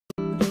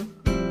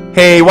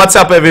Hey, what's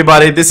up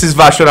everybody? This is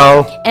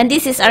Vashral. And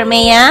this is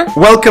Armea.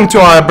 Welcome to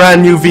our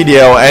brand new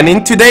video, and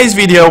in today's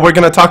video we're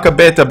gonna talk a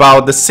bit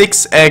about the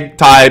 6 egg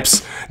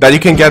types that you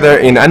can gather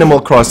in Animal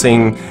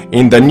Crossing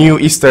in the new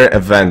Easter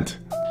event.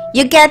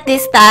 You get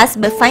this task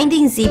by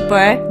finding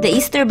Zipper, the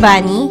Easter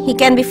bunny. He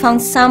can be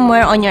found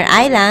somewhere on your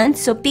island,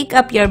 so pick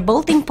up your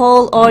bolting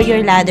pole or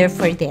your ladder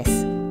for this.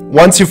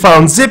 Once you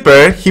found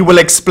Zipper, he will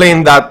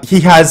explain that he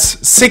has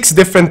 6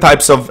 different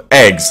types of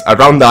eggs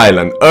around the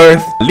island: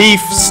 earth, leaf,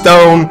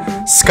 stone,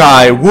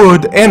 sky,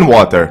 wood, and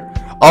water.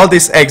 All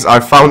these eggs are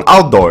found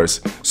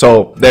outdoors,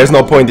 so there's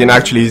no point in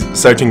actually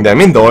searching them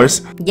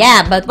indoors.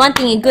 Yeah, but one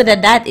thing good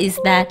at that is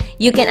that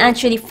you can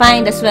actually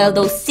find as well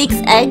those 6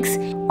 eggs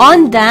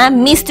on the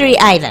Mystery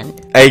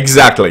Island.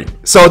 Exactly.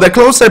 So the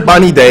closer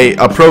Bunny Day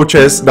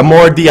approaches, the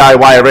more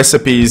DIY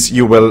recipes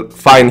you will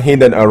find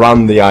hidden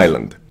around the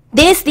island.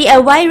 These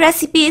DIY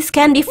recipes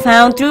can be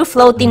found through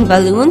floating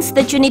balloons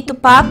that you need to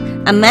pop,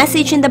 a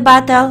message in the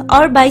bottle,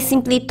 or by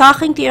simply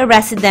talking to your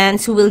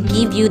residents who will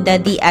give you the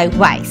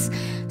DIYs.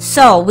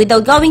 So,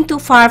 without going too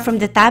far from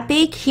the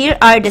topic, here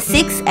are the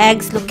 6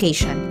 eggs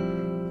location.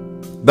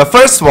 The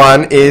first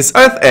one is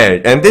Earth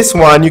Egg, and this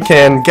one you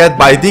can get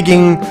by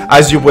digging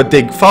as you would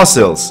dig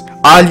fossils.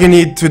 All you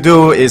need to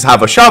do is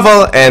have a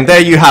shovel, and there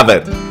you have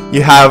it.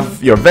 You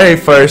have your very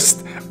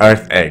first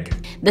Earth Egg.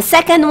 The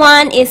second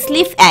one is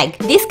Leaf Egg.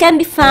 This can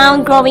be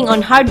found growing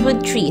on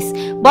hardwood trees,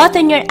 both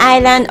on your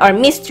island or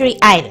Mystery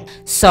Island.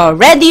 So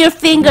ready your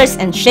fingers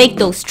and shake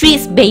those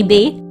trees,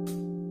 baby!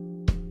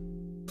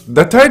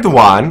 The third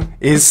one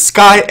is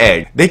Sky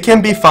Egg. They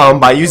can be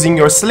found by using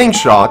your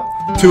slingshot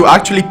to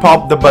actually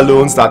pop the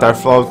balloons that are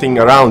floating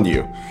around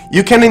you.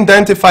 You can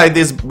identify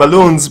these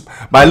balloons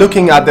by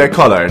looking at their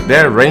color.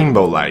 They're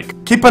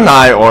rainbow-like. Keep an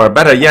eye, or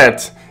better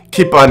yet,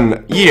 keep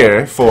an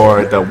ear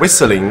for the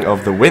whistling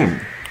of the wind.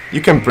 You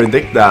can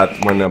predict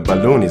that when a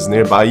balloon is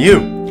nearby you.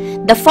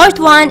 The fourth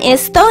one is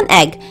Stone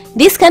Egg.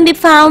 This can be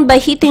found by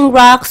hitting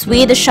rocks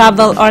with a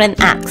shovel or an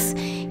axe.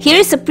 Here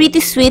is a pretty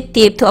sweet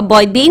tip to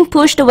avoid being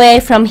pushed away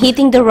from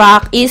hitting the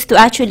rock is to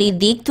actually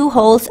dig 2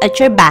 holes at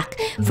your back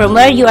from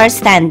where you are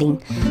standing.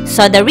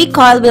 So the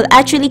recoil will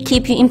actually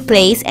keep you in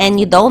place and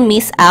you don't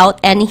miss out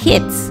any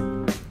hits.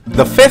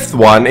 The fifth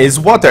one is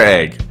Water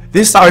Egg.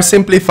 These are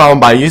simply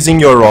found by using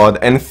your rod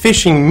and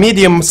fishing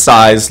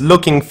medium-sized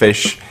looking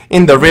fish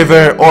in the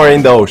river or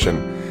in the ocean.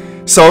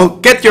 So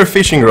get your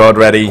fishing rod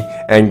ready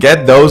and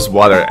get those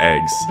water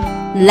eggs.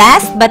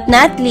 Last but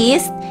not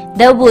least,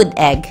 the Wood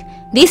Egg.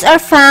 These are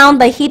found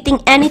by hitting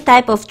any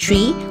type of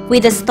tree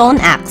with a stone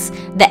axe.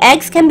 The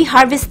eggs can be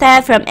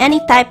harvested from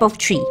any type of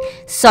tree,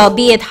 so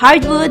be it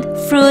hardwood,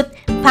 fruit,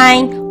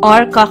 pine,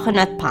 or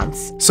coconut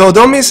palms. So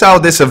don't miss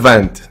out this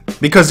event,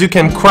 because you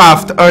can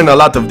earn a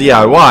lot of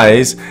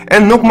DIYs,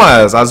 and Nook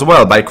Miles as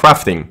well by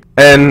crafting.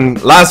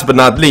 And last but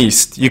not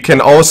least, you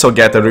can also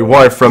get a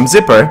reward from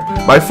Zipper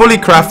by fully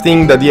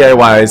crafting the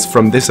DIYs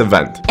from this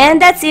event.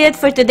 And that's it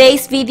for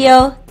today's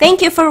video.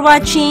 Thank you for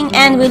watching,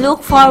 and we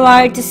look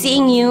forward to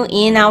seeing you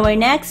in our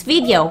next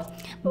video.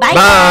 Bye, Bye!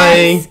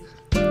 guys!